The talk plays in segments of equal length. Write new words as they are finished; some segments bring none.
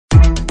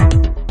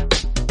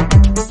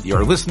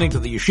You're listening to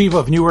the Yeshiva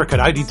of Newark at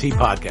IDT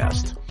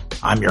podcast.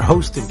 I'm your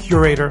host and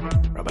curator,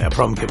 Rabbi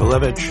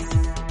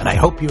Aharon and I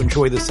hope you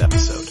enjoy this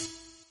episode.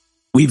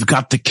 We've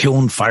got the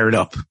kiln fired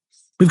up.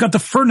 We've got the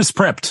furnace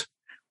prepped.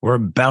 We're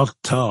about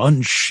to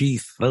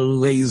unsheath the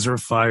laser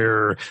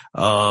fire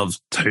of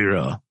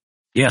Torah.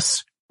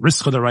 Yes,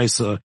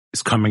 BiChesed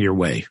is coming your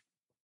way.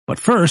 But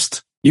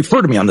first, you've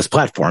heard me on this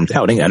platform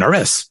touting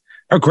NRS,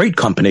 a great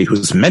company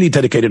whose many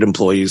dedicated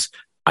employees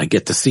I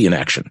get to see in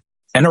action.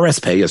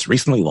 NRS Pay has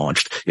recently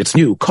launched its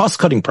new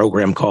cost-cutting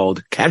program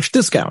called Cash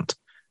Discount.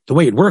 The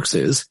way it works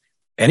is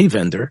any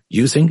vendor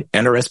using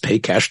NRS Pay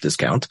Cash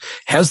Discount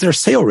has their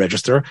sale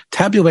register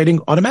tabulating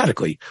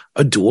automatically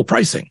a dual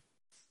pricing,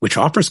 which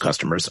offers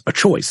customers a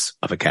choice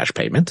of a cash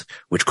payment,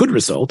 which could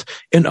result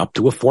in up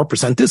to a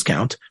 4%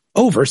 discount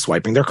over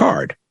swiping their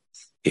card.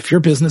 If your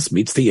business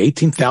meets the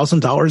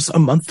 $18,000 a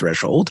month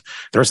threshold,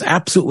 there's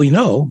absolutely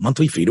no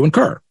monthly fee to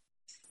incur.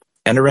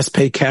 NRS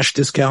Pay Cash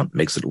Discount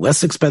makes it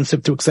less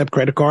expensive to accept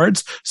credit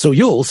cards, so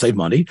you'll save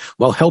money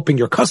while helping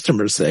your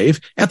customers save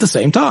at the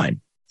same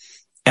time.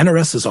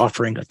 NRS is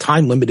offering a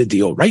time-limited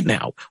deal right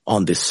now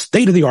on this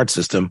state-of-the-art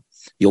system.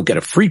 You'll get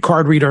a free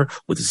card reader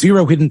with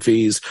zero hidden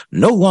fees,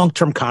 no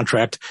long-term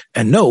contract,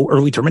 and no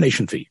early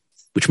termination fee,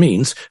 which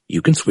means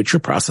you can switch your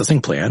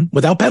processing plan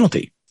without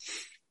penalty.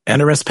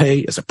 NRS Pay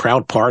is a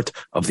proud part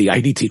of the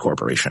IDT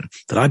Corporation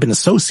that I've been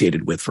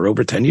associated with for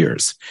over 10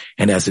 years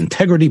and has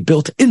integrity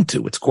built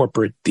into its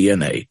corporate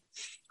DNA.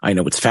 I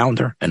know its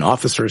founder and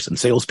officers and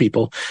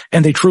salespeople,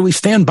 and they truly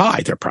stand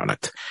by their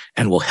product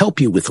and will help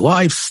you with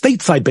live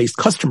stateside-based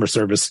customer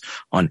service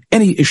on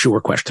any issue or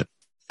question.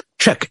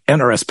 Check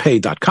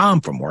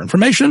nrspay.com for more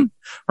information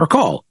or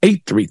call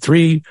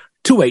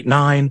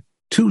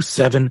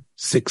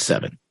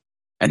 833-289-2767.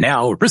 And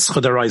now,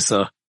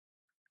 BiChesed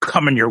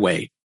coming your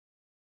way.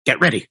 Get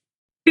ready.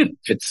 If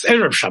it's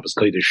Erev Shabbos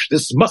Kodesh,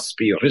 this must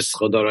be a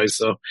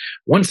BiChesed.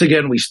 Once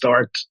again, we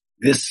start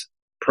this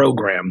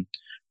program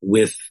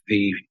with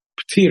the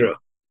Ptira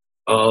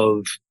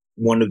of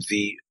one of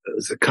the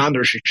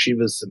Zakandar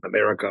yeshivas in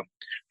America,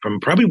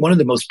 from probably one of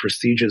the most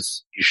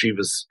prestigious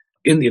yeshivas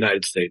in the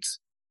United States,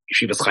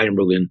 Yeshivas Chaim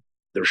Berlin,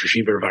 the Rosh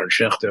Yeshiva Rav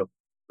Schechter,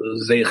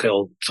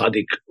 Zeichel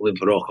Tzadik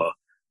Livrocha.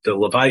 The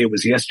Levaya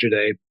was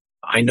yesterday.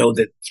 I know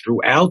that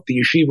throughout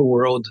the yeshiva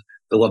world,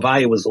 the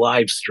Levaya was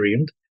live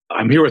streamed.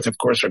 I'm here with, of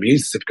course, Rabbi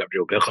Yosef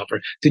Gabriel Bechofer.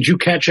 Did you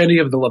catch any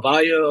of the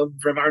Levaya of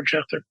Rav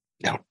Schechter?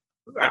 No.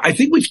 I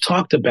think we've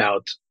talked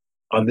about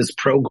on this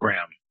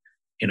program,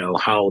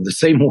 how the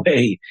same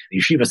way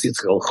Yeshiva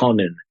Yitzchak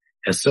Elchanan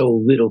has so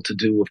little to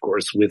do, of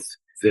course, with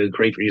the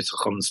great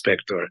Yitzchak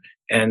Schechter,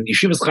 and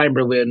Yeshiva Chaim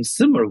Berlin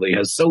similarly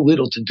has so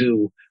little to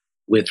do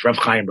with Rav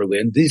Chaim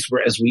Berlin. These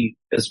were, as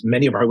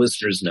many of our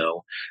listeners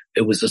know,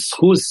 it was a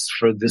schus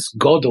for this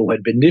Godel who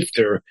had been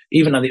nifter,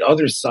 even on the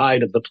other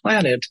side of the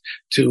planet,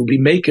 to be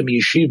making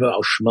yeshiva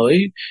al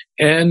shmoi.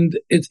 And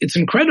it's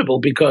incredible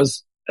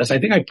because, as I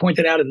think I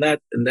pointed out in that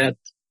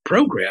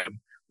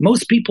program,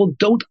 most people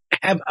don't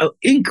have an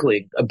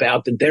inkling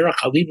about the derech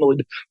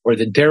halimud or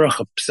the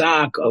derech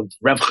psak of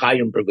Rav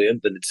Chaim Berlin,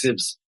 the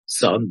Nitziv's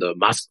son, the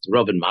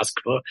Rav in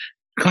Moskva.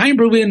 Chaim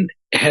Berlin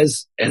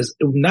has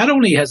not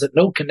only has it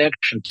no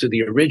connection to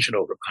the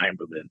original Rav Chaim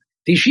Berlin,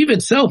 the yeshiva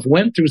itself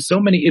went through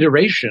so many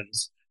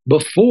iterations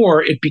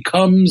before it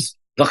becomes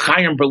the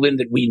Chaim Berlin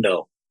that we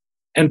know.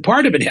 And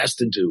part of it has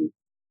to do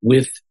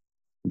with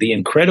the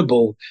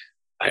incredible,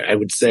 I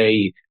would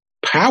say,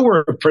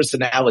 power of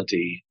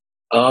personality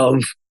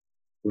of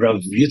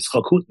Rav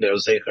Yitzchak Hutner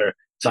Zecher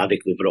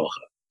Tzadik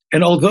Livrocha.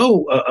 And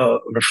although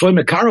Rav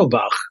Shlomo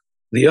Karlbach,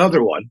 the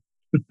other one,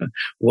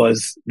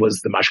 was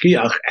the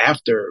mashgiach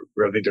after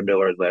Rav Victor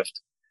Miller had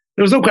left,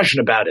 there was no question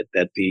about it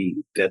that the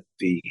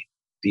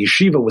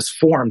yeshiva was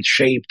formed,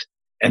 shaped,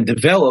 and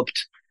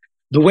developed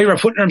the way Rav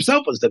Hutner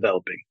himself was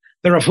developing.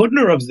 The Rav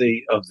Hutner of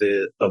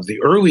the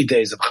early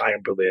days of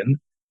Chaim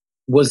Berlin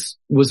was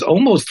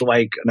almost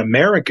like an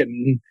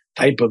American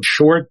type of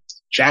short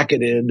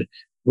jacketed.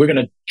 We're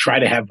going to try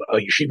to have a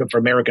yeshiva for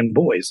American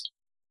boys,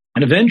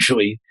 and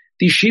eventually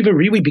the yeshiva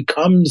really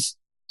becomes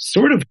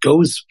sort of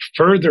goes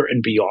further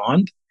and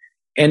beyond,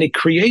 and it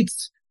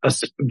creates a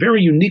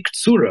very unique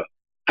tzura.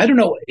 I don't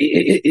know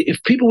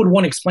if people would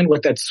want to explain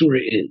what that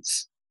tzura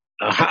is.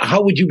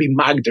 How would you be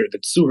magder the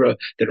tzura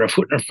that Rav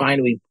Hutner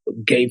finally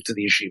gave to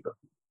the yeshiva?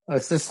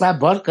 It's the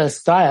Slabodka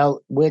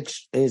style,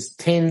 which is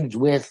tinged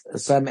with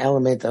some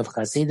element of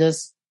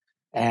Hasidus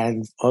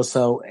and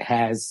also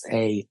has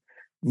a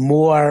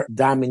more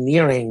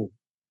domineering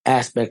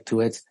aspect to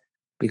it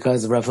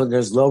because of Rav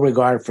Hutner's low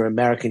regard for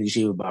American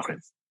yeshiva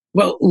bachrim.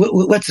 Well,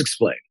 let's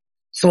explain.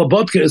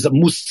 Slabodka is a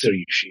Musar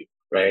yeshiva,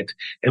 right?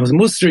 And with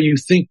Musar, you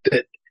think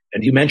that,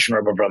 and you mentioned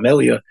Rabbi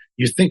Bramelia,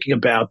 you're thinking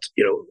about,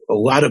 a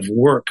lot of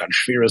work on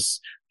Shviras,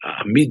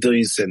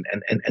 Midos and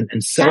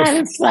self.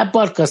 It's not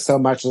Slabodka so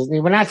much.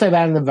 We're not talking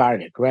about in the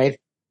Varnik, right?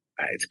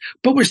 Right.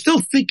 But we're still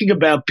thinking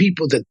about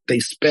people that they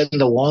spend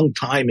a long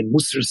time in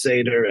Musar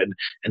Seder and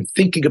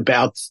thinking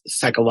about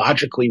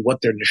psychologically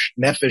what their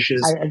nefesh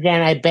is.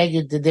 I beg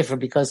you to differ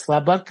because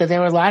Slabodka,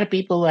 there were a lot of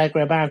people like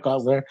Rabbi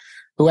Kotler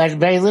who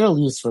had very little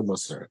use for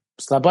Musar.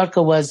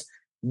 Slobodka was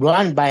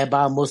run by a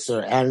Baal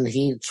Musar, and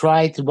he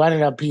tried to run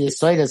it up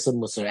Piyasoidas of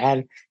Musar,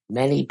 and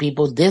many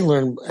people did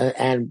learn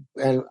and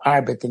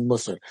arbit in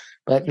Musar,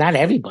 but not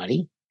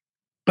everybody.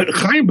 But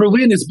Chaim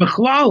Berlin is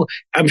Bechlal.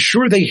 I'm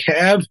sure they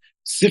have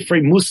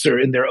Sifrei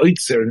Musar in their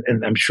Oitzer,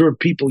 and I'm sure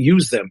people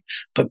use them.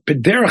 But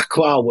B'derech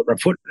Klal, what Rav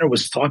Hutner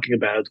was talking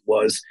about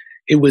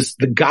it was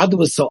the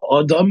Gadlus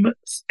Adam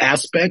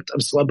aspect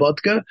of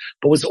Slobodka,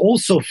 but was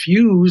also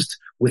fused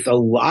with a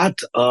lot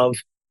of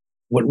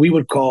what we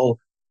would call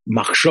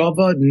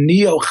Machshava,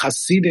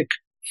 neo-Hasidic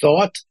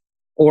thought,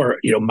 or,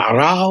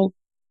 Maral.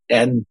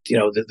 And,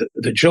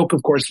 the joke,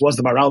 of course, was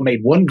the Maral made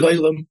one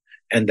Goylem,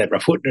 and that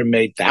Rav Hutner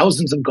made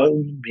thousands of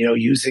Goylem,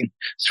 using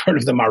sort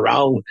of the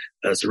Maral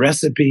as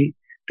recipe.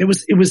 It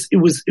was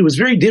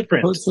very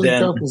different. Whose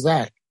joke is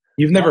that?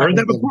 You've never heard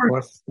that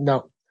before?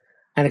 No.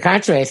 On the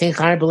contrary, I think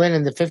Chaim Berlin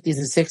in the 50s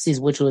and 60s,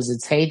 which was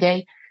its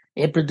heyday,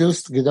 it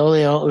produced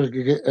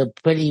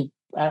Gedolim,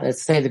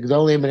 let's say the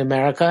Gedolim in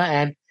America,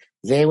 and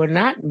they were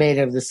not made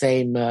of the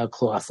same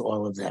cloth,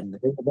 all of them.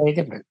 They were very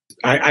different.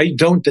 I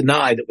don't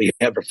deny that we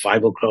have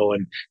Revival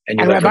Cohen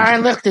and Rabbi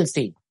Aaron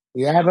Lichtenstein.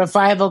 You have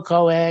Revival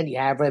Cohen, you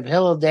have Reb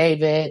Hillel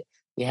David,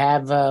 you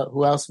have,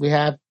 who else we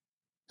have?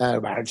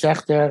 Rabbi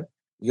Schechter,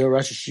 your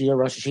Rosh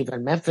Hashiva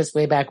in Memphis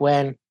way back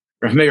when.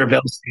 Rav Meir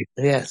Belsky.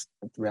 Yes.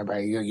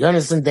 Rabbi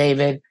Yonason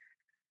David,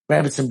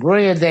 Rabbi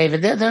Tzimbrua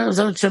David. There was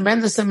a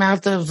tremendous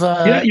amount of...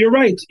 Yeah, you're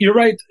right.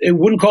 It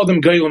wouldn't call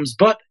them Goylems,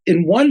 but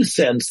in one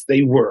sense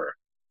they were.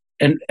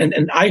 And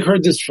I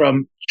heard this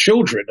from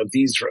children of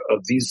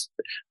these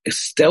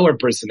stellar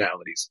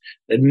personalities,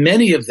 that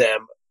many of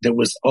them, it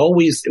was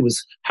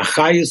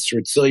Hachayis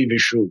Ritzoi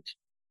Vishuv.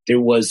 There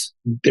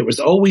was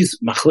always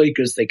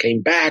Machlekas, they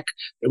came back.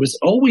 There was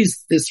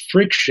always this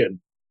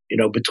friction,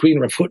 between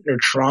Rav Hutner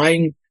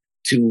trying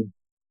to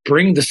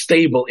bring the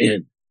stable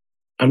in.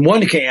 On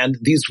one hand,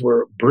 these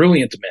were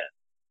brilliant men.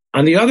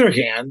 On the other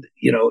hand,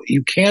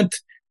 you can't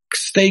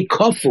stay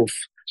kafuf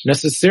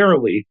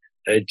necessarily,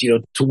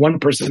 to one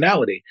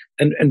personality.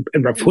 And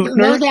Rav Hutner.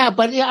 No doubt,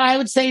 but I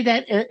would say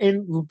that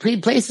in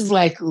places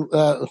like,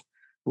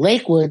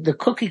 Lakewood, the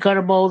cookie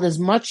cutter mold is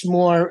much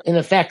more in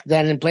effect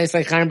than in places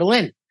like Chaim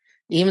Berlin.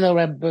 Even though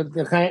Reb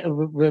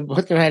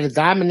Hutner had a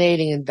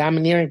dominating and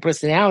domineering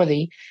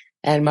personality,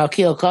 and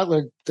Malkiel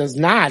Cutler does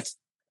not,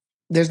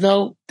 there's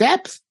no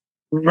depth.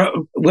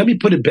 Let me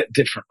put it a bit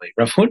differently.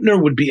 Rav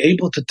Hutner would be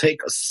able to take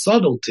a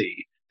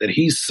subtlety that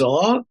he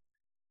saw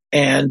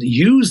and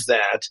use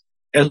that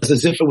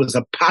as if it was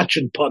a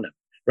pachin punim,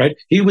 right?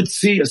 He would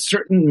see a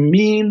certain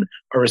mean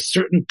or a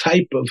certain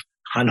type of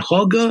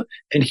hanhaga,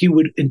 and he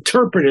would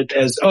interpret it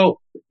as, oh,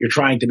 you're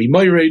trying to be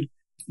moired.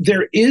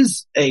 There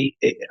is I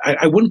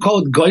wouldn't call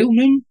it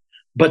goylmim,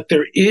 but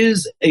there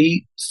is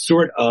a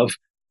sort of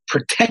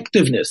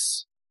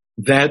protectiveness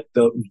that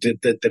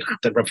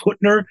that Rav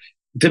Hutner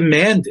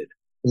demanded.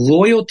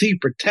 Loyalty,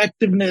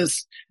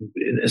 protectiveness,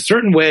 in a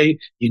certain way.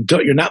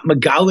 You're not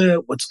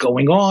megala what's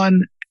going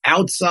on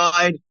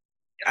outside.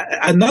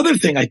 Another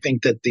thing I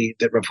think that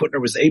Rav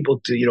Hutner was able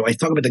to, I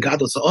talk about the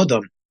Gadlus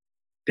Adam.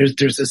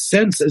 There's a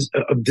sense of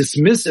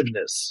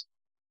dismissiveness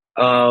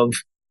of,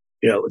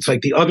 it's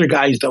like the other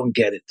guys don't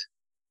get it.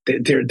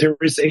 There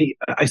is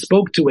I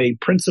spoke to a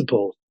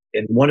principal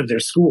in one of their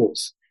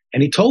schools,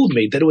 and he told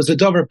me that it was a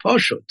davar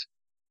pashut,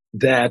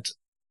 that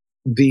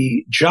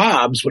the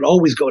jobs would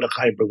always go to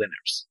Chaim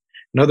Berliners.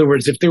 In other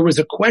words, if there was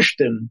a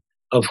question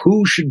of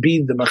who should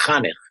be the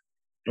mechanech,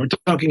 and we're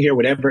talking here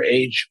whatever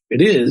age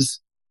it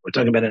is, we're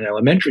talking about an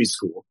elementary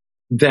school,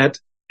 that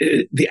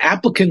the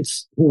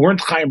applicants who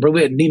weren't Chaim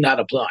Berlin need not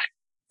apply.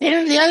 The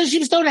other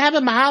shivas don't have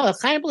a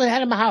mahalach. Chaim Berlin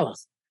had a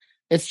mahalach.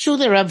 It's true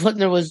that Rav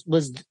Hutner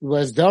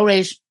was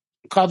Doresh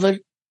covered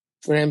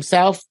for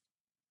himself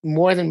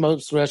more than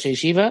most Rosh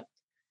Yeshiva,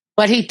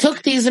 but he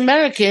took these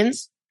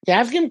Americans, you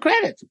have to give him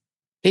credit.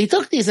 He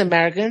took these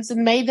Americans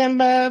and made them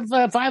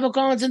Five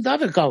Cohens and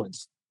David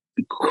Cohens.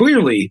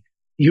 Clearly,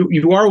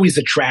 you are always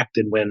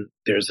attracted when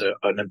there's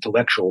an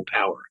intellectual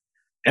power.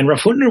 And Rav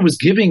Hutner was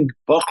giving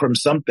Bochum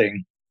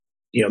something,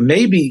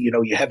 maybe,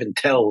 you have in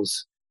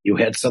Tells, you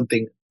had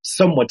something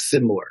somewhat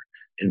similar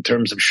in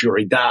terms of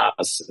Shuri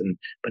Das,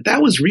 but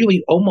that was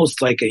really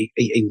almost like a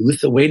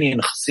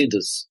Lithuanian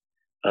Chassidus,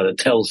 the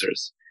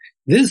Telsers.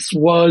 This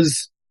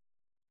was,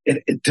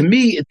 to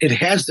me, it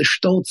has the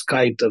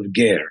Stolzkeit of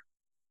Ger.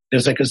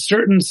 There's like a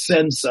certain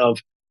sense of,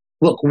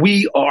 look,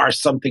 we are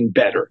something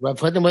better. Rav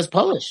Hutner was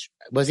Polish.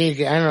 Was he?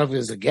 I don't know if he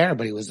was a Ger,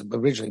 but he was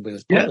Polish.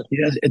 Yeah,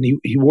 and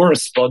he wore a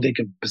spodik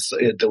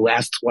the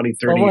last 20,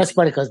 30 years. He wore a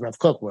spodik because Rav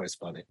Kook wore a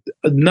spodik.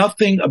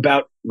 Nothing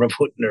about Rav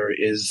Hutner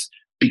is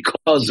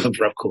because of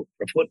Rav Kook.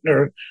 Rav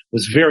Hutner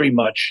was very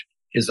much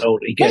his own.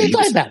 Again, what are you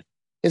talking about?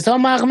 His whole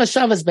Malcham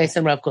Hashav is based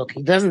on Rav Kook.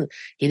 He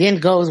didn't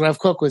go with Rav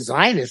Kook with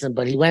Zionism,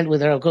 but he went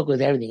with Rav Kook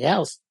with everything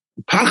else.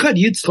 Pachad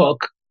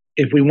Yitzchok,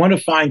 if we want to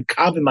find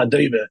Kavim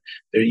Adayva,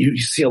 you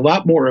see a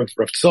lot more of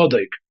Rav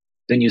Tzadok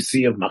than you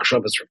see of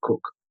Machshavas Rav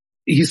Kook.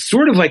 He's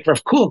sort of like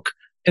Rav Kook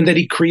in that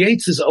he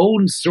creates his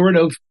own sort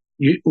of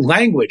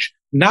language.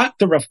 not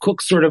the Rav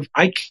Kook sort of,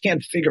 I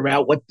can't figure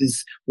out what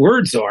these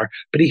words are,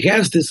 but he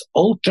has this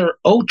ultra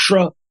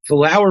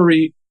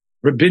flowery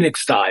rabbinic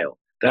style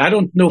that I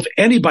don't know if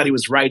anybody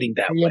was writing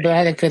that way. But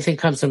I think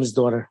comes from his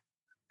daughter.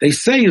 They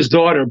say his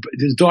daughter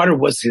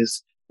was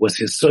his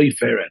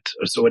soiferet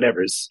or so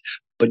whatever.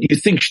 But you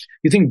think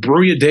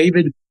Bruya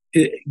David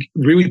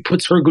really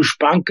puts her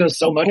gushpanka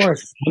so much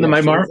on the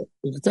Maimar?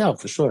 You can tell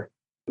for sure.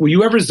 Were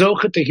you ever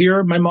zocha to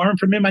hear Maimarim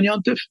from him on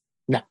Yom Tov?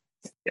 No.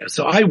 Yeah,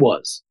 so I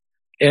was.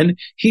 And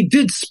he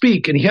did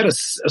speak, and he had a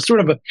sort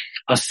of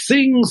a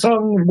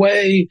sing-song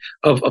way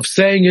of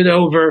saying it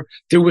over.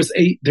 There was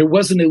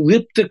an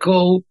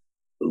elliptical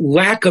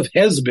lack of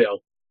hezbel.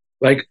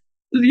 Like,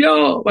 and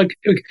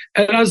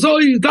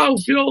azoi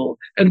dalfil,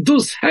 and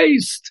dus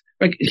haste.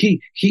 Like,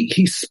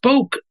 he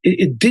spoke,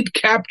 it did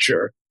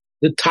capture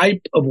the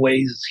type of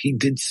ways he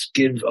did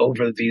give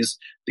over these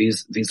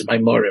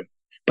Maimarim.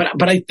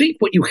 But I think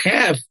what you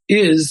have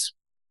is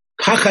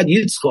Pachad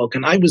Yitzchok,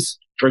 and I was,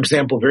 for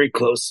example, very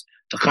close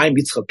to Chaim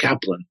Yitzchak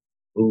Kaplan,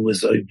 who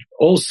was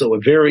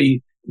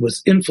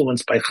was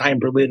influenced by Chaim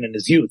Berlin in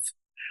his youth.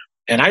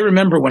 And I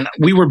remember when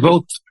we were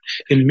both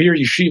in Mir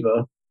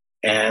Yeshiva,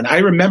 and I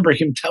remember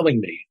him telling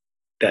me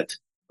that,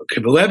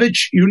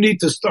 Kivelevich, you need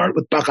to start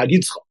with Pachad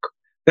Yitzchok.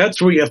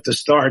 That's where you have to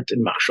start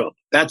in Machshava.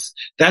 That's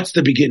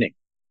the beginning.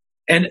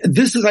 And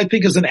this is, I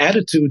think, is an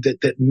attitude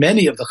that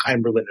many of the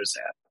Chaim Berliners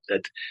have.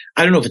 That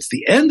I don't know if it's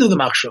the end of the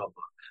Machshava,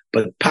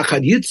 but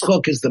Pachad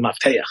Yitzchok is the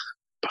Mafteach.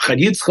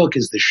 Pachad Yitzchok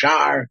is the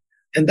Shar.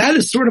 And that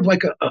is sort of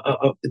like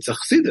it's a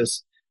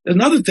chassidus.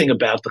 Another thing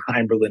about the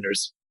Chaim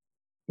Berliners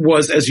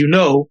was, as you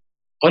know,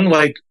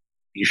 unlike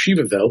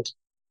Yeshiva Welt,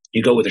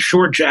 you go with a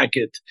short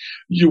jacket,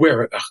 you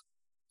wear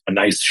a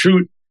nice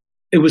suit.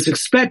 It was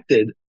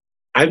expected,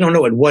 I don't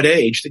know at what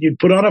age, that you'd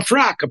put on a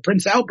frock, a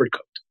Prince Albert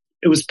coat.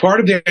 It was part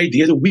of the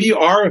idea that we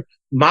are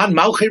Man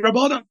Malchei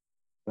Rabbanan.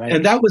 Right.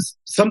 And that was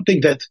something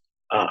that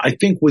I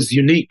think was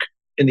unique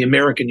in the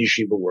American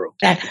yeshiva world.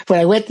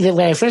 When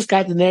I first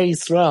got to Ner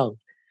Yisrael,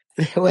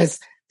 there was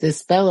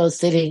this fellow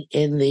sitting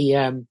in the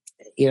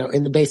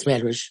in the base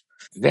medrash,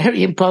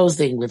 very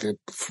imposing, with a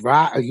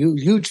frock, a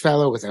huge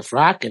fellow with a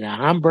frock and a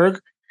Hamburg.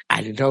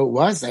 I didn't know who it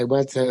was. I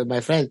went to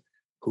my friend,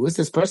 who is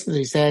this person?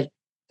 He said,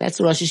 that's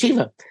the Rosh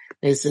Yeshiva.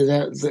 They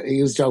said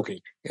he was joking.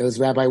 It was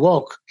Rabbi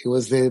Wolk. He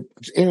was the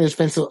English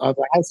principal of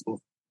the high school.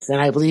 And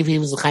I believe he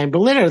was a Chaim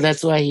Berliner.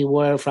 That's why he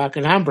wore a frock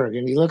and Hamburg,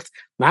 and he looked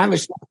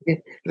mamish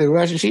like the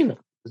Rosh Yeshiva.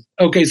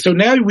 Okay, so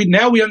now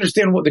we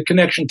understand what the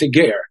connection to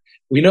Ger.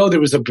 We know there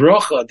was a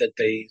bracha that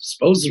they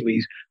supposedly,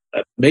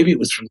 maybe it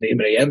was from the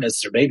Imrei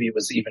Emes, or maybe it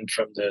was even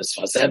from the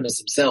Sfas Emes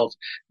himself,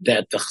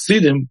 that the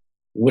Chassidim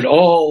would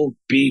all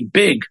be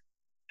big.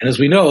 And as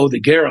we know, the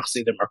Ger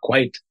Chassidim are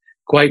quite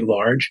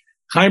large.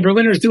 Chaim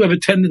Berliners do have a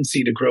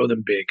tendency to grow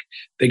them big.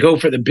 They go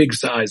for the big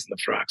size in the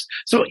frocks.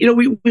 So,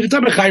 we've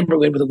done a Chaim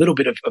Berlin with a little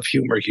bit of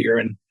humor here.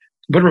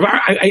 But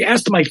I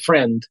asked my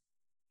friend,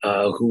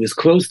 who is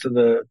close to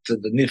the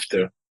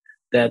Nifter,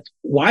 that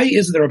why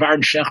is it that Rav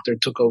Aharon Schechter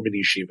took over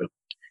the yeshiva?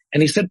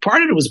 And he said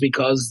part of it was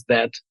because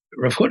that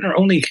Rav Hutner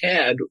only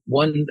had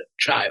one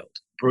child,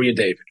 Bruya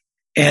David.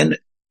 And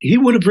he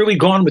would have really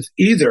gone with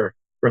either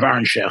Rav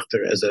Aharon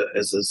Schechter as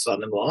a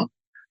son-in-law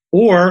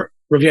or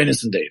Rav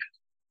Yonason David.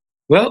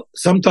 Well,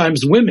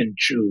 sometimes women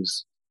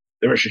choose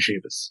the Rosh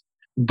Yeshivas.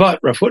 But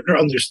Rav Hutner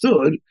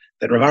understood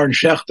that Rav Aharon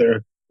Schechter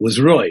was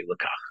Roy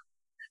Lekach.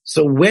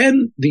 So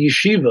when the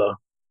yeshiva,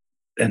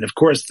 and of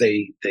course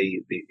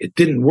it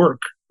didn't work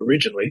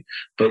originally,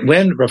 but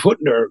when Rav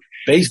Hutner,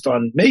 based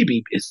on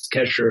maybe his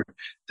kesher,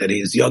 that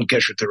is young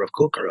kesher to Rav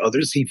Kook or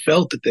others, he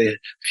felt that the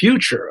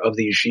future of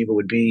the yeshiva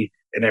would be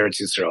in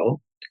Eretz Yisrael.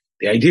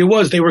 The idea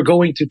was they were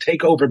going to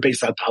take over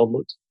Beis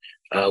HaTalmud,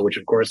 which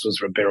of course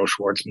was Reb Beryl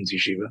Schwartzman's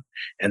yeshiva,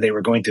 and they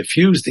were going to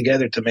fuse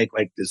together to make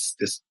like this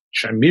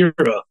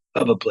shamira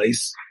of a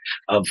place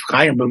of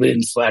Chaim Berlin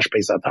 /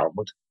 Beis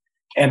HaTalmud.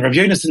 And Rav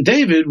Yonason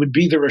David would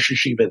be the Rosh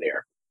Yeshiva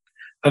there.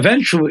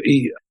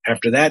 Eventually,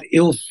 after that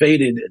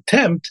ill-fated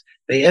attempt,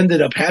 they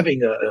ended up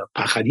having a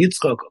Pachad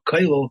Yitzchok, a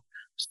Kailo.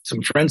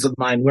 Some friends of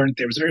mine learned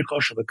there was very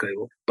kosher of a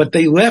Kailo. But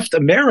they left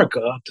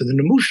America to the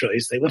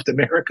Nemushais. They left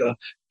America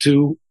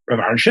to Rav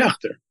Aharon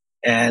Schechter.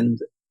 And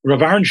Rav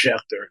Aharon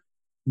Schechter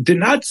did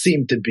not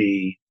seem to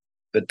be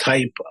the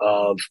type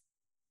of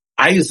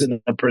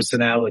Eisen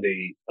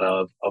personality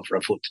of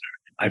Rav Hutner.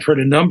 I've heard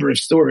a number of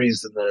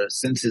stories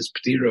since his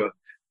Ptira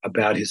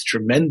about his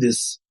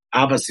tremendous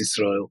Avas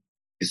Yisrael,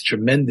 his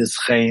tremendous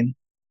Chain.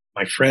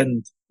 My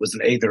friend was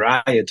an Eider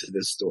Ayah to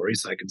this story,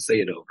 so I can say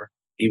it over.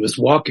 He was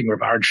walking Rav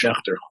Aharon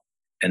Schechter,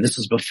 and this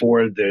was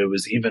before there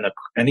was even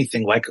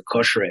anything like a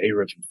kosher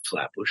Erev in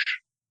Flatbush.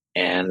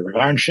 And Rav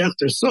Aharon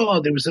Schechter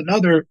saw there was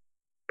another,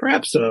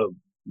 perhaps a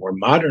more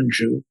modern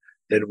Jew,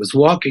 that was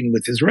walking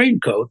with his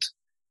raincoat,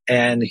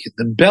 and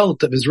the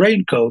belt of his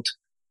raincoat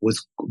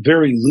was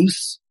very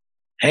loose,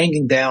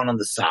 hanging down on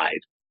the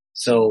side.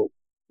 So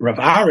Rav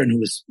Aharon, who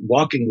was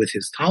walking with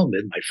his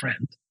Talmud, my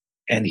friend,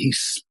 and he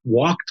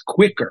walked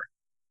quicker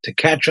to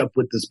catch up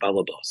with this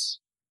balabas.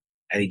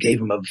 And he gave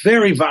him a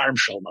very varm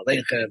shalom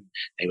aleichem.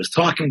 He was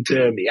talking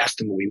to him. He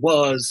asked him who he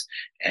was,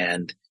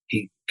 and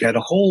he got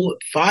a whole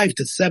 5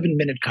 to 7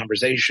 minute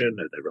conversation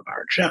with the Rebbe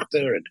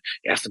Schechter, and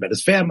he asked about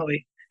his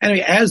family.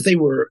 Anyway, as they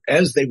were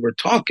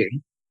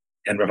talking,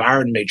 and Rav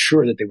Aharon made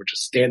sure that they were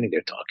just standing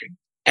there talking.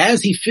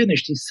 As he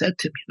finished, he said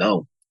to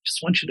him,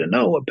 just want you to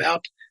know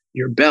about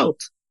your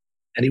belt.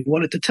 And he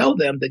wanted to tell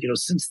them that,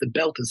 since the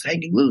belt is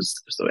hanging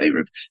loose, so that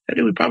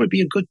it would probably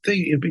be a good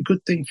thing. It'd be a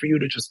good thing for you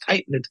to just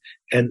tighten it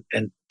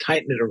and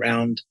tighten it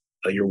around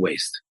your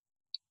waist.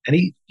 And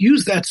he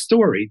used that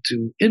story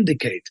to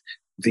indicate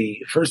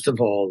first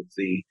of all,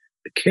 the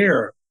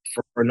care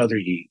for another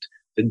Yid,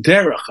 the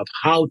derech of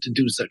how to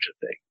do such a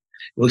thing.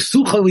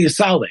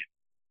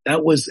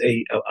 That was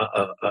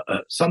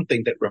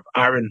something that Rav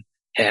Aharon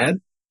had.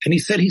 And he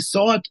said he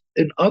saw it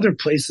in other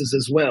places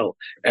as well.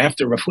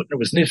 After Rav Hutner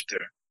was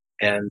nifter,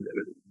 and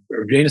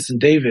Rav Yonason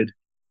David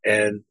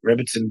and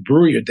Rebbetzin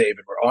Bruria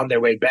David were on their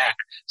way back.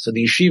 So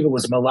the yeshiva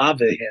was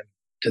malave him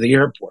to the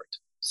airport.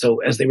 So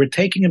as they were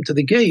taking him to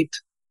the gate,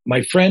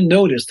 my friend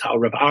noticed how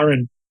Rav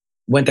Aharon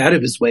went out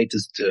of his way to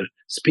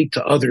speak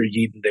to other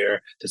Yidden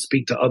there, to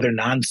speak to other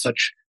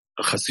non-such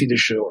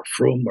Hasidish or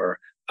Frum or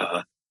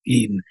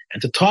Yidden,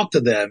 and to talk to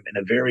them in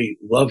a very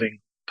loving,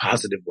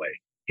 positive way.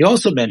 He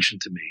also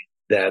mentioned to me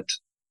that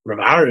Rav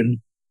Aharon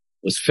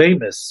was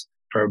famous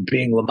for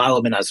being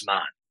Lamala min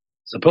Azman.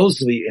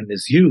 Supposedly in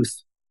his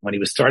youth, when he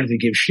was starting to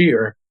give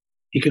shir,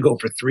 he could go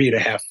for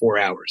 3.5, 4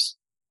 hours.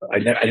 I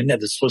didn't have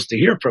this supposed to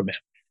hear from him,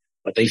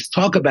 but they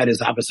talk about his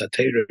Abbas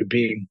HaTorah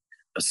being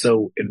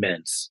so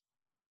immense.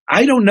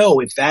 I don't know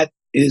if that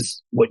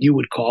is what you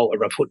would call a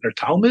Rav Hutner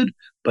Talmud,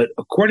 but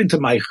according to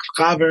my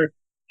chaver,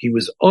 he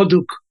was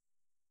oduk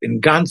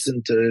in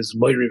Gansen to his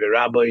Moiri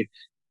Rabbi.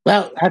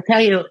 Well, I'll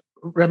tell you,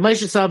 Rav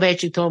Moshe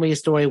Soloveitchik told me a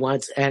story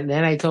once, and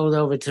then I told it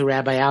over to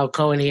Rabbi Al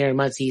Cohen here in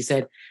Monsey. He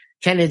said,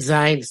 Kenneth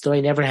Zion, the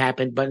story never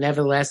happened, but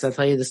nevertheless, I'll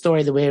tell you the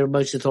story the way Rav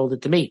Moshe told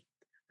it to me.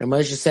 Rav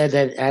Moshe said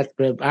that at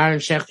Rav Aharon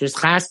Schechter's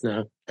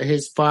chasna,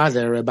 his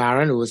father, Reb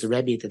Aharon, who was a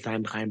Rebbe at the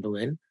time, Chaim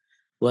Berlin,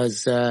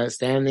 was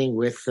standing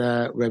with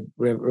Rav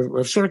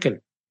Shurkin,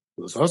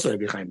 who was also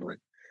Rebbe Chaim Berlin.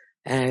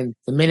 And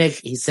the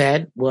minute he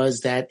said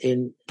was that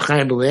in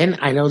Chaim Berlin,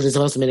 I know there's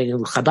also minute in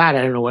Chabad,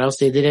 I don't know where else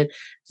they did it,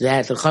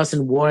 that the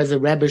chassan wore the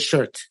Rebbe's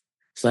shirt.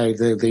 It's like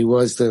the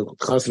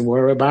chassan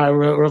wore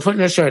Rav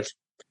Hutner's shirt.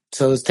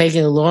 So it was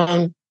taking a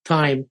long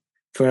time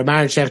for Rav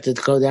Aharon Schechter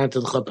to go down to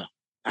the chuppah.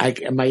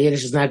 My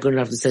Yiddish is not good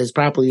enough to say this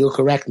properly. You'll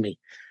correct me.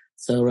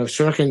 So Rav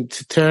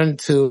Shurkin turned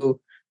to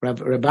Rav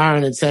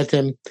Aharon and said to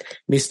him,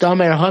 "Mistom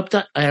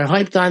hoipt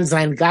an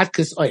sein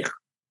Gatkes euch."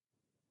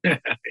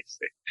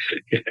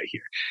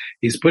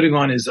 He's putting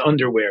on his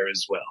underwear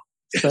as well.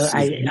 So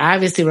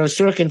obviously Rav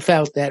Shurkin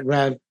felt that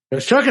Rav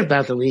Shurkin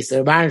felt at least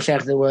that Rav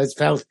Aharon Schechter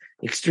felt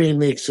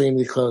extremely,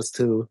 extremely close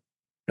to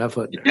Rav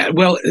Hutner. Yeah,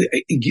 well,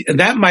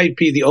 that might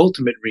be the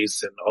ultimate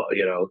reason,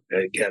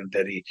 again,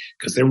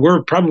 because there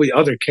were probably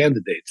other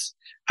candidates.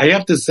 I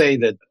have to say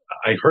that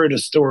I heard a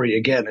story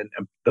again, and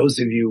those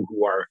of you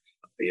who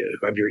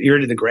have your ear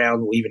to the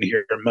ground will even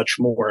hear much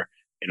more.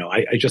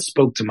 I just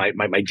spoke to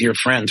my dear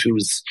friend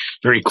who's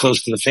very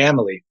close to the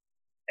family.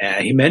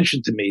 And he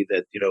mentioned to me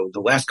that, the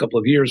last couple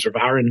of years, Rav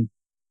Aharon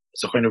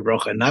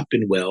had not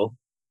been well,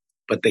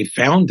 but they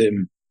found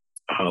him,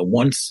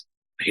 once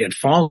he had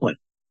fallen.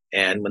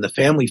 And when the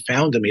family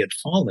found him, he had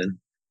fallen,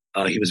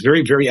 he was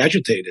very, very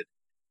agitated,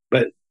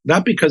 but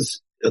not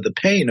because of the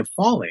pain of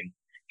falling.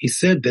 He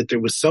said that there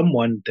was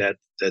someone that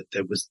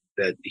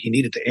he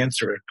needed to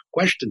answer a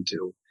question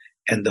to,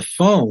 and the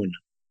phone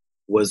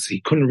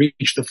he couldn't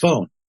reach the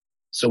phone.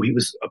 So he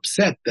was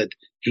upset that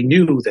he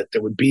knew that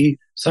there would be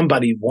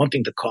somebody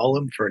wanting to call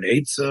him for an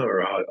Eitzah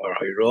or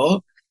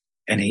Hayro,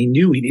 and he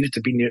knew he needed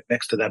to be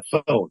next to that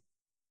phone.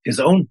 His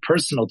own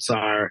personal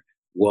tsar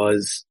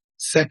was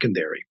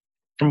secondary.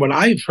 From what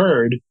I've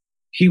heard,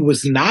 he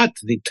was not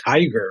the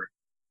tiger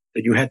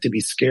that you had to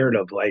be scared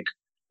of, like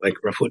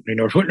Rav Hutner.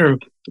 Rav Hutner,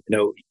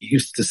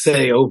 used to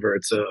say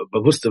it's a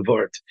bewusste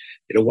Wort.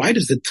 Why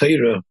does the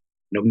Torah,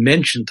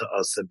 mention to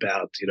us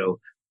about,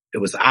 it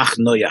was Ach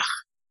Noach.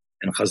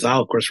 And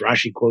Chazal, of course,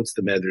 Rashi quotes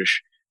the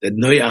Medrash that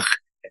Noach,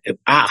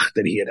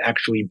 that he had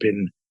actually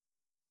been,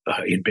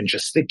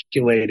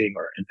 gesticulating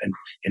or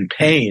in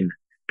pain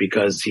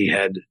because he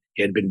had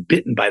been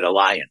bitten by the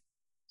lion.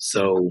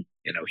 So,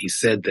 he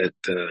said that,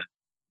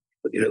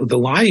 the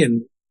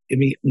lion,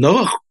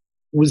 Noach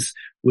was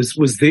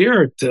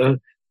there to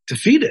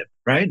feed him,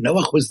 right?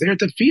 Noach was there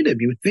to feed him.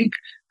 You would think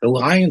the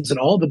lions and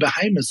all the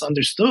behemoths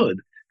understood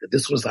that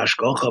this was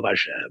Hashgacha of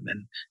Hashem,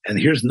 and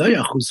here's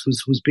Noach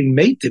who's being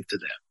mative to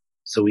them.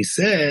 So he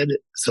said,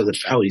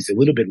 he's a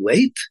little bit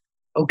late.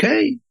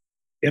 Okay.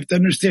 You have to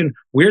understand,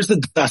 where's the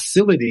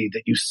docility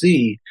that you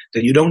see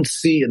that you don't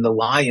see in the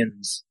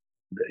lions,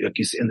 like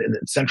you see in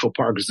the Central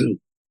Park Zoo.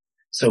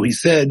 So he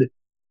said,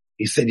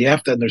 you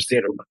have to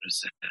understand what he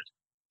said.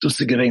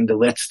 The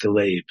letzte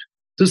Leib.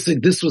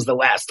 This was the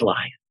last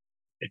lion.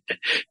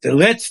 The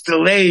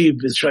letzte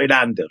Leib is schon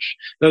anders.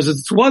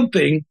 It's one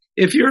thing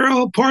if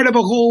you're a part of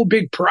a whole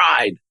big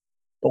pride,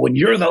 but when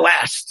you're the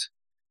last,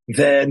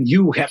 then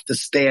you have to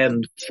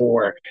stand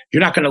for,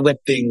 you're not going to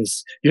let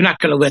things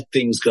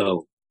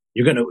go.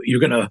 You're going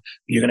to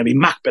be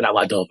makbid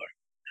ala dover.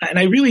 And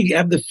I really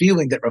have the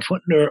feeling that Rav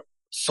Hutner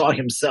saw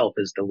himself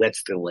as the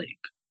letzter leg,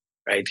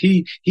 right?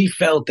 He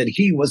felt that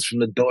he was from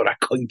the Dor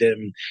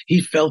HaKodim.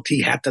 He felt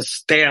he had to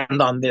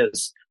stand on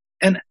this.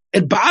 And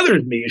it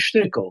bothered me, a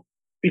shtickle,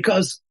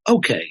 because,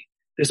 okay,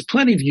 there's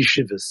plenty of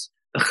yeshivas.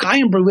 The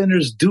Chaim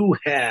Berliners do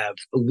have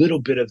a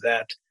little bit of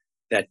that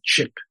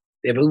chip.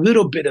 They have a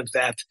little bit of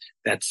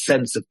that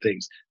sense of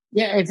things.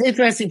 Yeah, it's an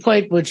interesting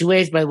point which you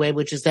raised, by the way,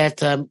 which is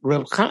that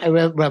Rav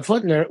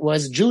Hutner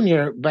was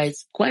junior by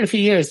quite a few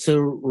years to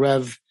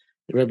Rav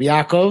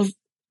Yaakov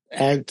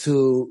and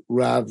to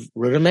Rav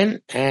Ruderman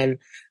and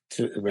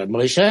to Rav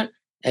Moshe,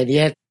 and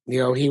yet,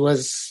 he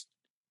was,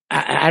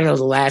 I don't know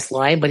the last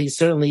line, but he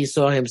certainly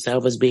saw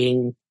himself as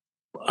being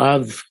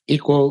of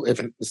equal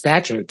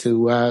stature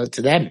to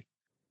them.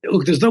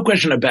 Look, there's no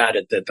question about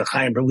it that the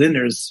Chaim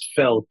Berliners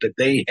felt that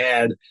they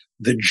had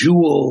the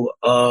jewel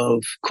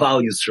of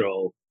Klal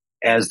Yisrael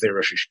as their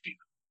Rosh Hashiva.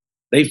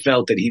 They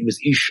felt that he was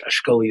Ish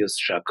Ashkolius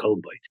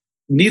Shakolboy.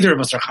 Neither of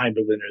us are Chaim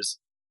Berliners.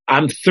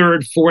 I'm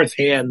third, fourth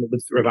hand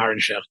with Rav Aharon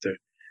Schechter.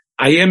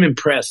 I am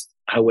impressed,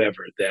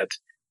 however, that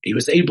he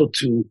was able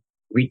to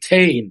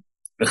retain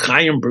the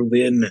Chaim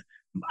Berlin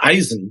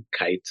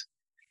Eisenkeit,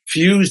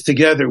 fused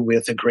together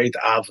with a great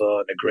ava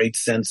and a great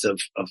sense of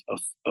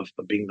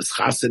being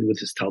mischased with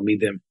his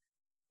talmidim.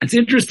 It's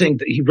interesting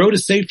that he wrote a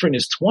sefer in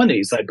his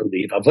 20s, I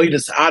believe,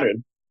 Avodas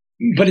Aharon.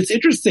 But it's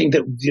interesting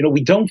that,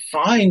 we don't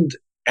find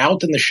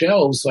out in the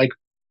shelves, like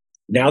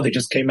now they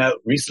just came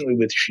out recently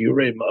with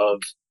shiurim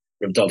of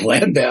Rav Dov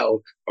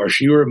Landau or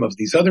shiurim of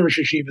these other Rosh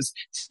Hashivas.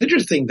 It's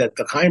interesting that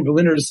the Chaim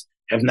Berliners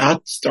have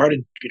not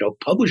started,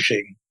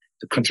 publishing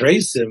the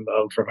Kontraisim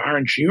of Rav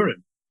Aharon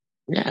shiurim.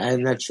 Yeah,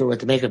 I'm not sure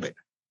what to make of it.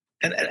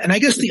 And I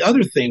guess the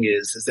other thing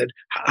is that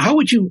how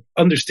would you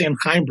understand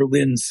Chaim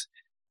Berlin's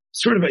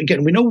sort of,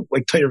 again, we know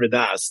like Torah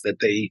V'das that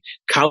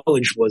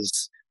college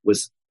was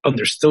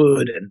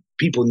understood and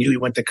people knew he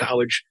went to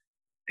college.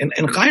 And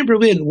Chaim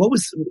Berlin,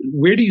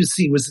 where do you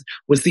see,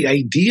 was the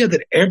idea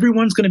that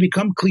everyone's going to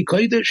become Kli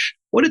Kodesh?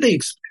 What did they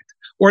expect?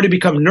 Or to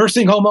become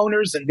nursing home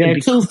owners? There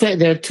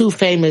are two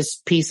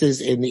famous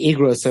pieces in the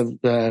Igros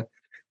of the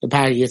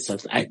Party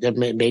Yitzchak. There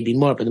may be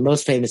more, but the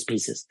most famous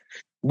pieces.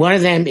 One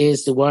of them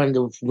is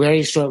the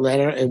very short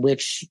letter in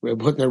which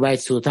Hutner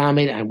writes to a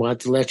Talmid, I want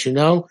to let you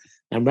know,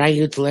 I'm writing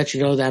you to let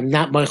you know that I'm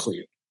not mochel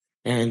you.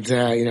 And,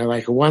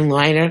 like a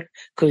one-liner.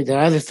 There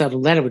are other stuff in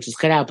the letter which is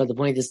cut out, but the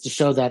point is to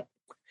show that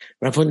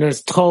Rav Hutner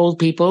has told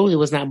people he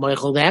was not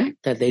mochel them,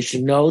 that they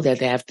should know that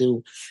they have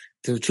to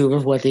tshuva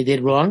for what they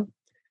did wrong.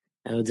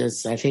 I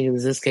think in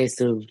this case,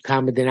 the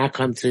Talmid did not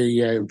come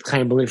to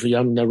Chaim Berlin for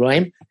Yom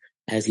Naroim,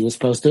 as he was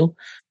supposed to.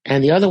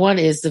 And the other one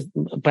is the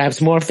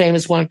perhaps more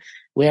famous one,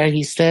 where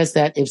he says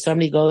that if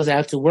somebody goes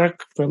out to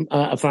work from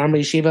a farmer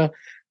yeshiva,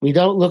 we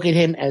don't look at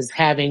him as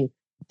having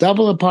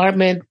double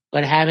apartment,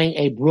 but having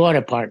a broad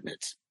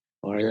apartment.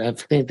 Or I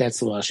think that's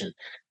the Lashon. In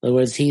other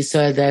words, he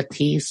said that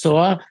he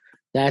saw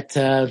that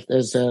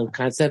there's a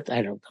concept,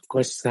 of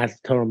course it's not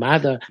Torah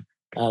Mada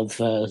of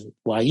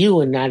YU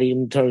and not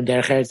even Torah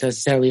Derech Eretz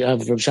necessarily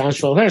of Rav Shalom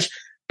Shmuel Hirsch,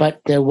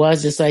 but there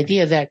was this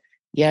idea that,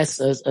 yes,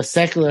 a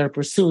secular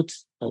pursuit,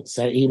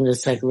 even a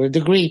secular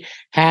degree,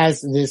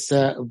 has this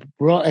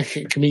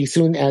can be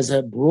seen as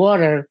a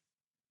broader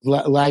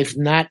life,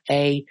 not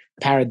a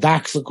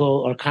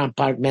paradoxical or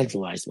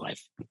compartmentalized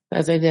life.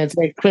 That's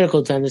very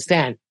critical to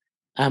understand.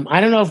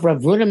 I don't know if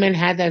Rav Ruderman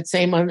had that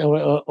same,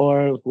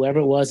 or whoever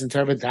it was in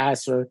Torah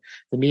Das or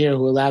the Mir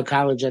who allowed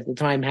college at the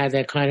time had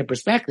that kind of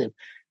perspective.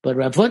 But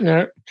Rav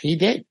Hutner, he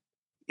did.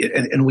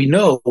 And we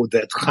know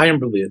that Chaim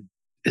Berlin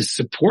is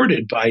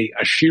supported by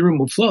Ashirim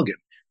Muflogim.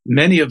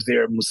 Many of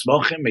their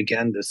musmochim,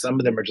 again, some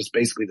of them are just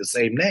basically the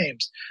same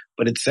names,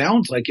 but it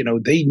sounds like,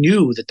 they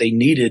knew that they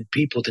needed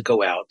people to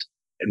go out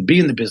and be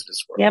in the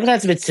business world. Yeah, but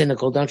that's a bit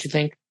cynical, don't you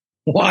think?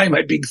 Why am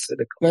I being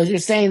cynical? Because you're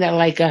saying that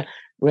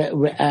Rav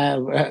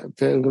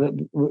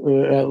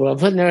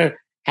Hutner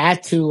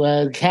had to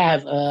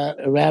have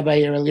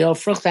Rabbi Elio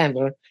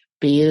Fruchthandler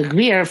be a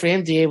greer for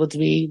him to be able to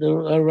be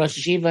the Rosh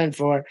Hashiva and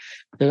for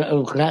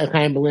the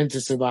Chaim Berlin to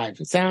survive.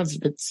 It sounds a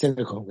bit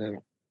cynical.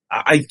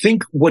 I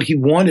think what he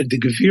wanted the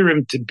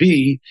Gevurim to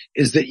be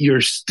is that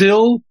you're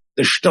still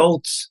the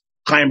Stoltz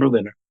Chaim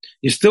Berliner.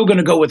 You're still going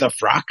to go with a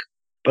frock,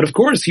 but of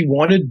course he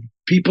wanted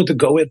people to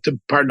go into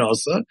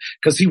Parnasa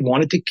because he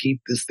wanted to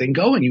keep this thing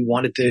going. He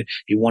wanted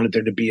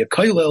there to be a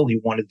kollel. He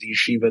wanted the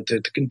yeshiva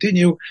to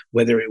continue,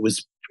 whether it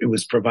was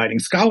providing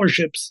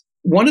scholarships.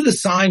 One of the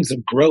signs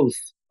of growth,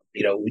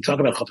 we talk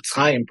about Chafetz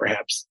Chaim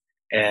perhaps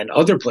and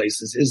other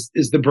places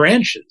is the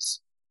branches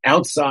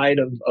outside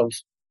of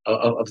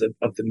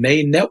the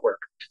main network.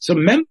 So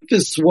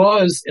Memphis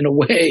was in a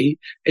way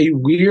a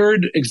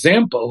weird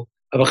example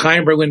of a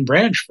Chaim Berlin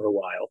branch for a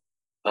while.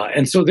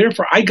 And so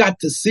therefore I got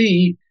to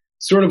see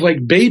sort of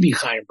like baby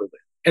Chaim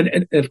Berlin.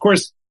 And of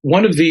course,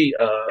 one of the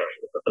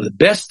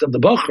best of the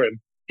Bochrim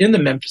in the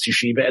Memphis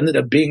Yeshiva ended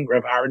up being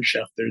Rav Aharon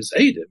Schechter's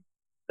Eidim.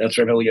 That's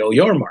Rav Elio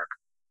Yormark.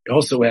 He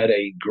also had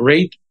a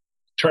great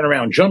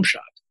turnaround jump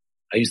shot.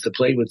 I used to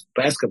play with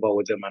basketball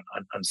with him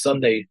on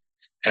Sunday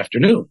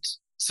afternoons.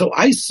 So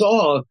I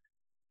saw,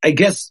 I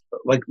guess,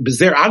 like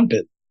Bezer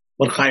Anpit,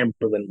 what Chaim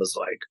Berlin was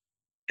like.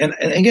 And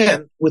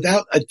again,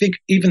 I think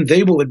even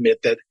they will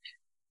admit that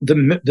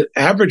the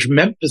average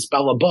Memphis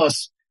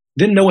Balabas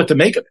didn't know what to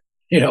make of it.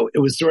 It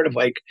was sort of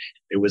like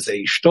it was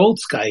a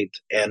Stolzkeit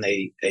and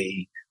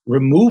a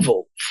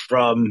removal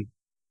from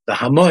the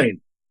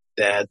Hamoin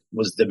that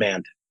was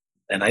demanded.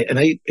 And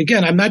I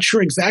again, I'm not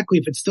sure exactly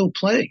if it's still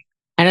playing.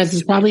 And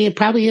it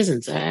probably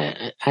isn't.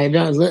 I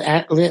know,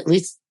 at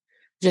least,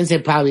 I shouldn't say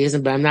probably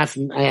isn't, but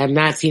I have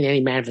not seen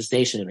any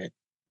manifestation of it.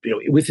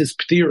 With his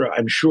P'tira,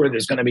 I'm sure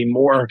there's going to be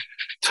more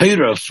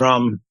Torah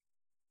from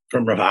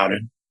Rav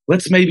Aharon.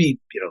 Let's maybe,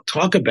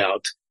 talk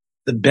about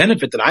the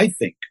benefit that I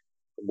think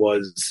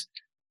was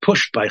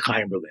pushed by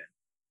Chaim Berlin.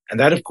 And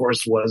that, of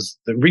course, was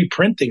the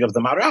reprinting of the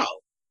Maral.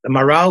 The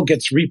Maral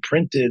gets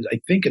reprinted,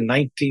 I think, in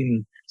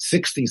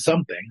 1960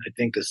 something. I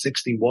think the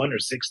 61 or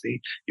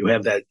 60. You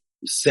have that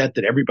set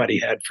that everybody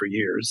had for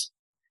years.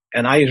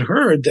 And I had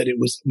heard that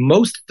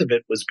most of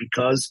it was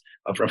because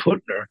of Rav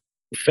Hutner,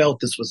 who felt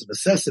this was a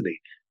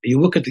necessity. You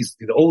look at the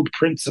old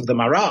prints of the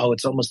Maral,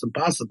 it's almost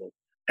impossible.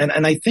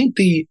 And I think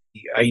the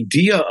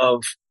idea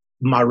of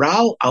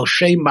Maral al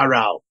Shem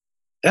Maral,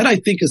 that I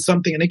think is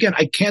something, and again,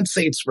 I can't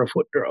say it's Rav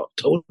Hutner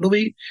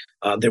totally.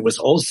 There was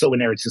also in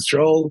Eretz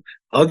Yisrael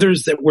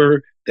others that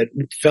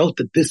felt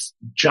that this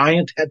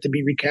giant had to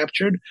be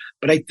recaptured.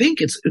 But I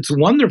think it's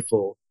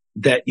wonderful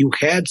that you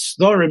had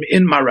Snorim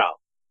in Maral,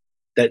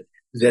 that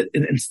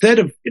instead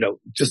of,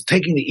 just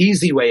taking the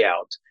easy way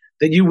out,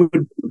 that you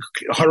would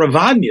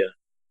Haravanya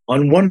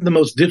on one of the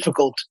most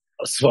difficult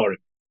Svarim.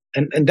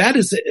 And that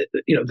is,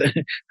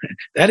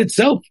 that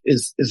itself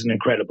is an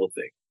incredible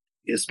thing,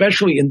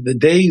 especially in the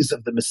days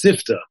of the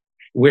Mesivta,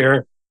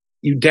 where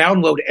you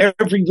download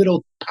every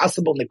little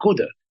possible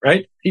Nekuda,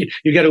 right?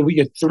 We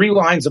get 3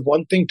 lines of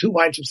one thing, 2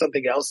 lines of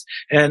something else.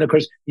 And of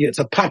course, it's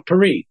a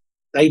potpourri.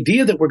 The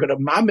idea that we're going to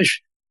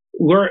mamish,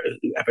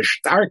 have a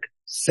stark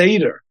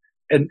Seder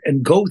and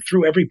go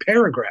through every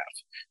paragraph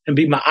and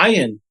be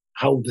ma'ayin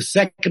how the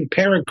second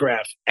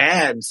paragraph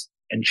adds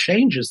and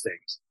changes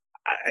things.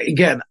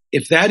 Again,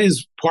 if that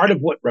is part of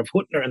what Rav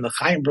Hutner and the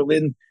Chaim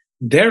Berlin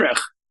derech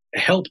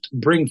helped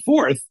bring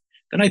forth,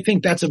 then I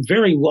think that's a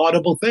very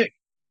laudable thing.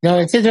 No,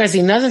 it's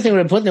interesting. Another thing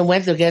Rav Hutner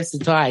went against the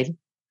tide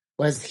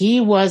was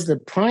he was the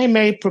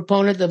primary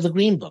proponent of the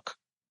Green Book.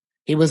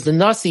 He was the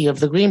Nasi of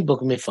the Green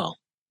Book Mifal.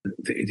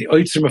 The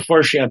Oitzer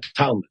Meforshei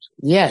Talmud.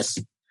 Yes.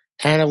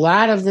 And a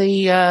lot of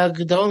the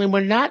Gedolim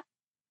were not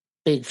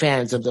big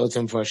fans of the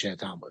Oitzer Meforshei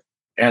Talmud.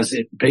 As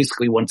it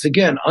basically, once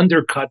again,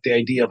 undercut the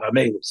idea of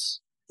Hamelus.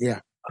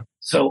 Yeah.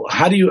 So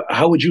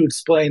how would you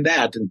explain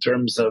that in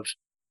terms of,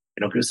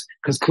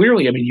 because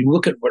clearly, you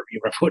look at what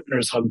Rav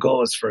Hutner's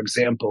Haggolas, for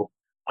example,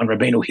 on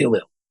Rabbeinu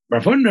Hillel.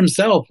 Rav Hutner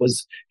himself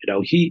was,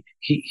 he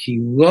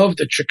loved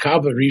the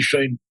Chekava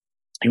Rishon.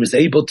 He was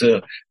able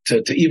to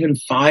even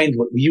find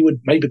what you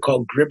would maybe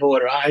call gribble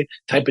or eye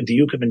type of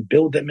diukim and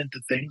build them into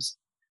things.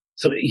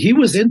 So he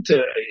was in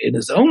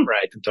his own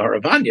right, into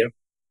Haravanya.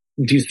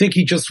 Do you think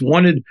he just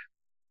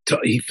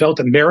he felt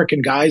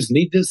American guys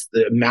need this?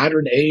 The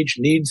modern age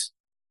needs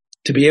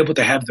to be able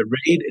to have the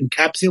raid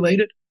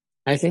encapsulated?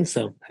 I think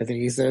so. I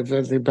think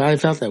they probably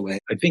felt that way.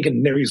 I think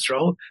in Eretz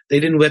Yisrael, they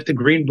didn't let the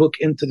Green Book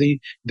into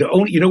the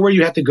only, where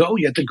you had to go?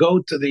 You had to go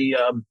to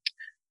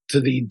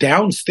the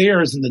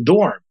downstairs in the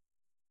dorm.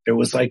 There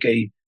was like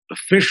a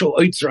official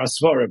Oitzer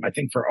Asvarim, I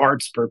think for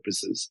arts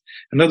purposes.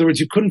 In other words,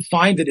 you couldn't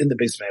find it in the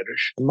Beis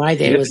Medrash. In my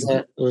day,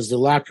 it was the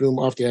locked room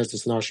off the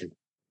Eretz Noshim.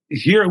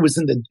 Here it was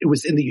in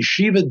the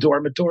yeshiva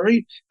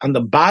dormitory on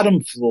the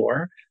bottom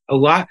floor.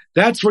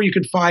 That's where you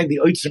could find the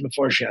Oitzer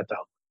Meforshei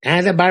Talmud.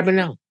 And the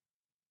Barbanel.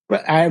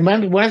 I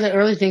remember one of the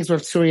early things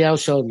Rav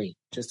Suriel showed me,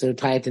 just to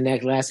tie it to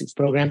last week's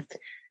program.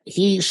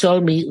 He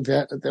showed me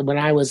when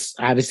I was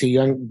obviously a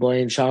young boy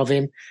in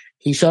Shalvim,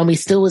 he showed me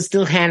was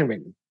still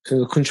handwritten.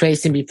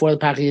 Contrasting before the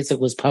Pachad Yitzchak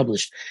was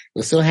published. It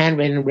was still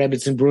handwritten in Rebbe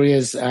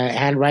Tzimbria's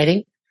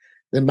handwriting.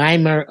 The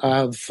Maimer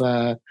of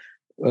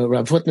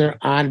Rav Hutner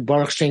on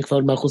Baruch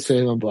Shenkfeld Malchus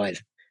Boyd.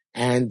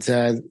 And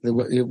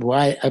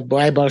why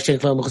Baruch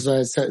Shenkfeld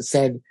Malchus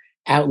said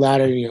out loud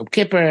in Yom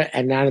Kippur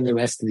and not in the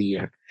rest of the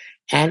year.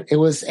 And it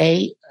was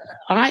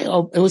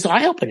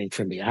eye-opening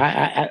for me.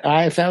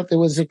 I felt it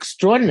was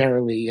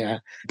extraordinarily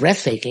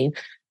breathtaking,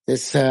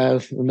 this his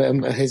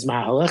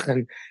Mahalach,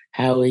 and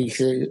how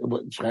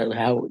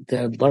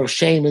the Baruch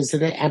Shem is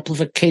the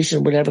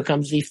amplification, whatever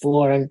comes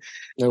before, and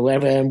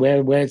wherever and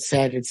where it's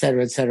said, et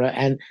cetera, et cetera.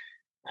 And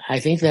I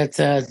think that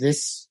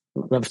this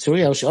Rav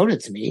Tzuriel showed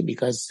it to me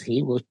because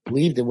he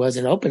believed there was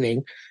an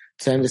opening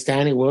to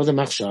understanding world of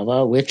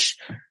Machshava, which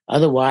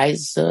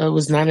otherwise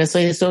was not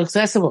necessarily so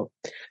accessible.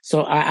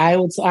 So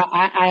I'm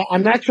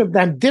not sure if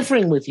I'm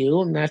differing with you.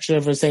 I'm not sure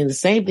if we're saying the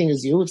same thing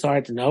as you. It's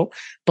hard to know.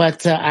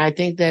 But I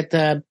think that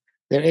there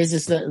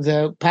is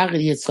the Pachad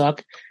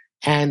Yitzchak,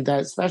 and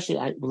especially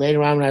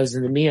later on when I was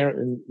in the Mir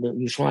in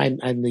Yerushalayim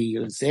and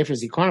the Sefer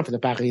Zikaron for the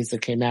Pachad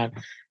Yitzchak came out,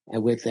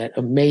 and with that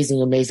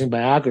amazing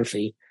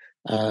biography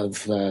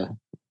of,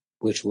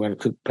 which one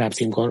could perhaps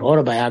even call an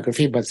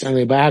autobiography, but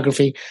certainly a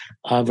biography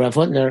of Rav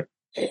Hutner.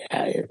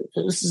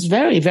 This is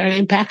very, very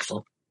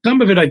impactful.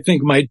 Some of it, I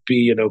think, might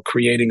be,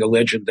 creating a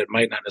legend that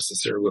might not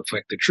necessarily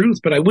reflect the truth.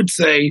 But I would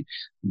say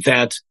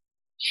that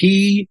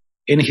he,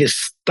 in his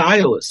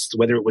stylist,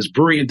 whether it was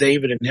Bruri and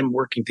David and him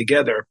working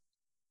together,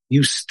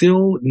 you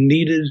still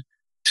needed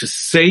to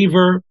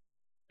savor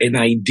an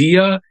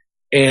idea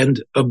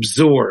and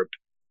absorb,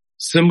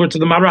 similar to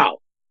the Maral.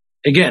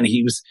 Again,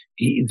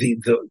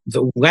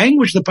 the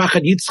language of the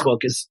BiChesed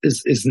Yitzchak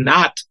is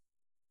not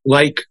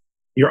like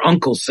your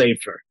uncle's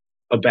sefer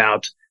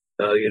about,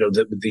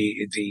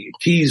 the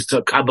keys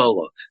to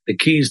Kabbalah, the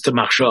keys to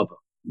Machshava.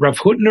 Rav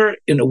Hutner,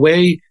 in a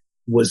way,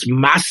 was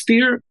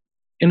mastir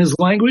in his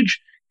language,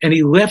 and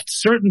he left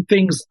certain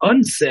things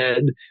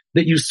unsaid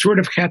that you sort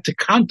of had to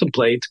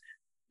contemplate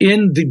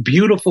in the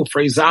beautiful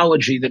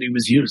phraseology that he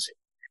was using.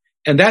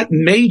 And that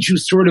made you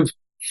sort of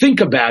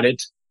think about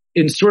it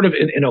in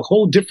a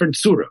whole different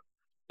surah.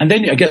 And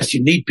then I guess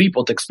you need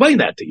people to explain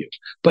that to you.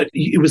 But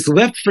it was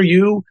left for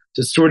you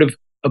to sort of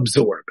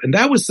absorb. And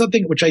that was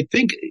something which I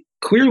think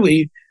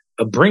clearly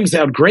brings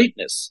out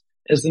greatness.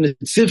 As the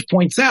Netziv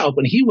points out,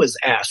 when he was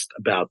asked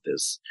about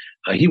this,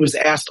 he was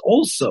asked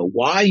also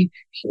why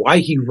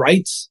he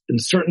writes in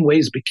certain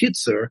ways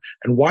BiKitzer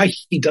and why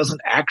he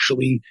doesn't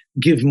actually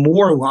give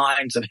more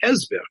lines of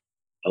Hezber,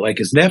 like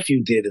his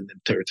nephew did in the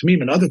Torah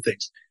Tamim and other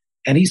things.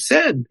 And he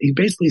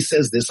basically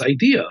says this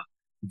idea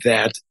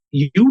that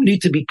you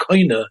need to be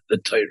koina the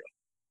Torah.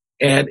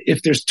 And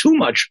if there's too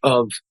much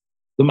of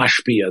the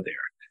mashpia there,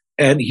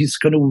 and he's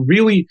going to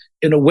really,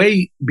 in a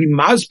way, be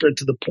masber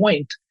to the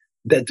point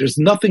that there's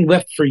nothing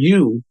left for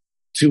you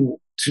to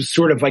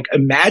sort of like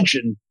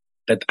imagine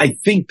that I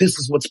think this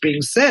is what's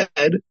being said,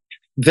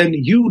 then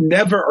you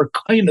never are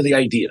kind of the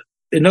idea.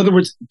 In other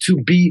words, to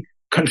be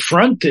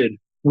confronted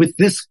with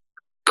this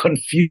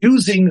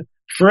confusing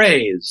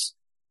phrase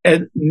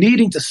and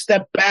needing to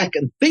step back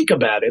and think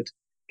about it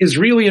is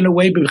really, in a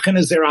way,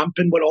 BiChesed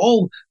Zerampin, what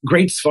all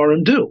great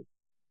Sfarim do.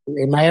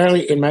 In my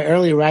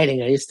early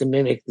writing, I used to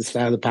mimic the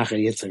style of the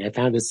BiChesed Yitzchak. I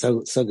found it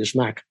so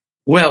geschmack.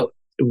 Well,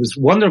 it was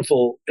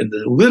wonderful in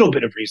the little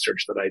bit of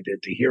research that I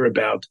did to hear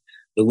about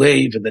the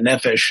Leiv and the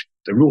Nefesh,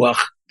 the Ruach,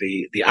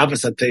 the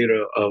Avas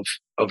HaTeira of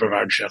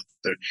Rav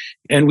Schechter.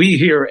 And we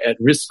here at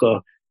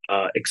Riska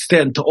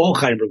extend to all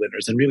Chaim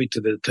Berliners and really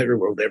to the Torah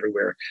world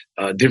everywhere,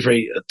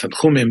 Divrei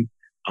Tanchumim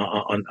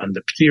on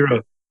the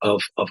Ptira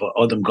of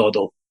Adam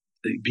Gadol.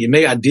 The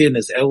B'yamei Adin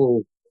as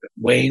Elul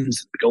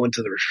wanes, go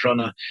into the Rosh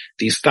Hashanah,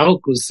 the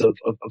Istalkus of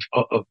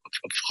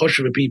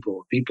Choshev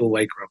people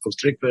like Rav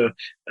Strikva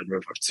and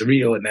Rav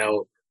Tzariel and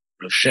now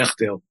Rav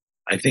Schechter.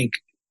 I think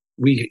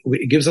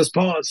it gives us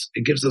pause.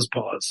 It gives us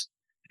pause.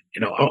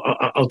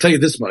 I'll tell you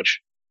this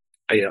much.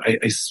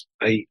 I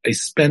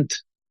spent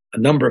a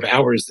number of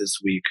hours this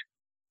week,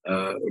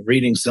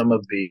 reading some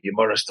of the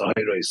Gemaras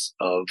Tahiros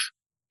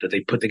that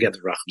they put together,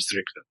 Rav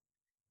Strikva.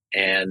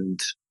 And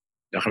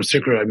Rav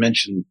Strikva, I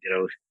mentioned,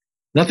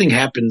 nothing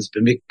happens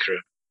b'mikra.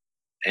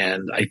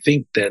 And I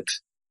think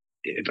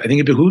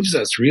it behooves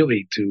us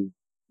really to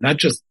not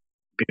just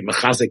be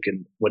mechazik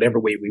in whatever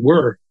way we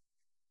were,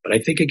 but I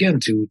think again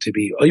to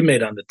be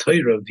oimed on the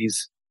Torah of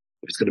these,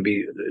 if it's going to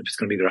be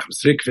the Rav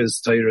Strikva's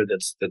Torah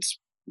that's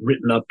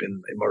written up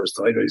in Moras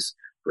Tairos,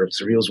 Rav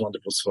Tzariel's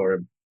wonderful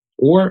Sfarim.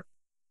 Or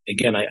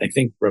again, I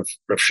think Rav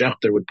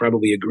Schechter would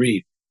probably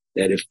agree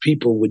that if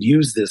people would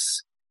use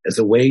this as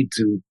a way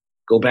to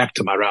go back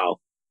to Maral,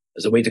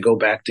 as a way to go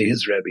back to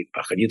his Rebbe,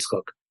 BiChesed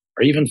Yitzchak,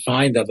 or even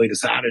find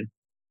Avodas Aharon,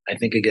 I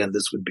think again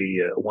this would be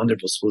a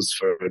wonderful spus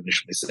for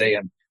Nishmei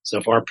Seyam. So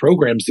if our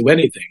programs do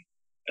anything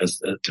as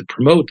to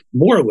promote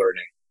more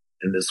learning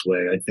in this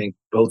way, I think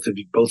both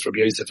Rabbi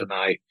Yosef and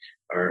I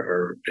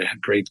are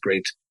great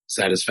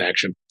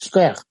satisfaction.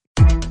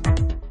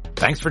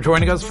 Thanks for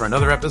joining us for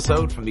another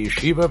episode from the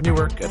Yeshiva of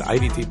Newark at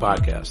IDT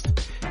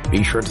Podcast.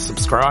 Be sure to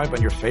subscribe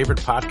on your favorite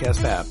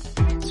podcast app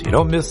so you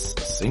don't miss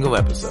a single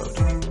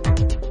episode.